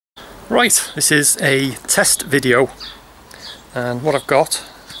Right, this is a test video, and what I've got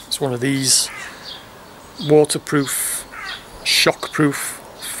is one of these waterproof, shockproof,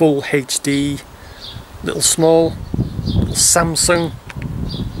 full HD, little Samsung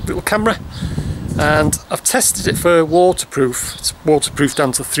little camera, and I've tested it for waterproof. It's waterproof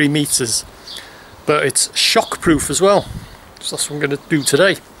down to 3 meters, but it's shockproof as well, so that's what I'm going to do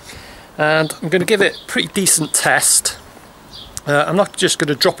today. And I'm going to give it a pretty decent test. I'm not just going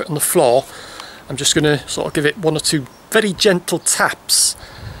to drop it on the floor, I'm just going to sort of give it 1 or 2 very gentle taps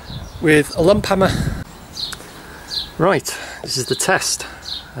with a lump hammer. Right, this is the test.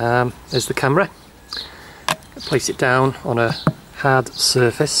 There's the camera. Place it down on a hard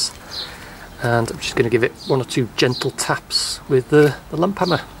surface, and I'm just going to give it 1 or 2 gentle taps with the lump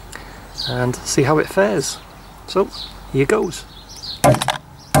hammer and see how it fares. So, here goes.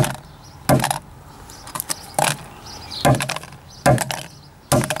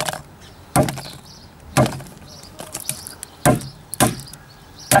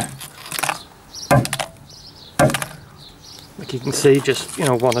 Like you can see, just 1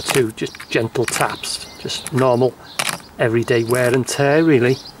 or 2 just gentle taps, just normal everyday wear and tear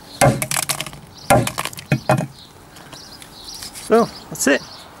really. So that's it.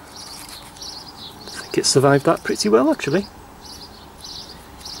 I think it survived that pretty well actually.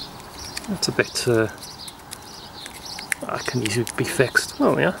 That's a bit that can easily be fixed.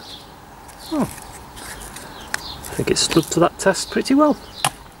 Oh yeah. I think it stood to that test pretty well.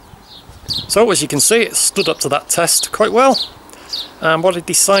 So as you can see, it stood up to that test quite well. And what I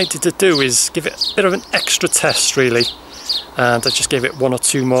decided to do is give it a bit of an extra test really, and I just gave it 1 or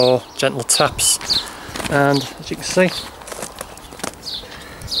 2 more gentle taps, and as you can see,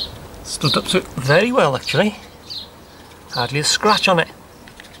 stood up to it very well actually. Hardly a scratch on it.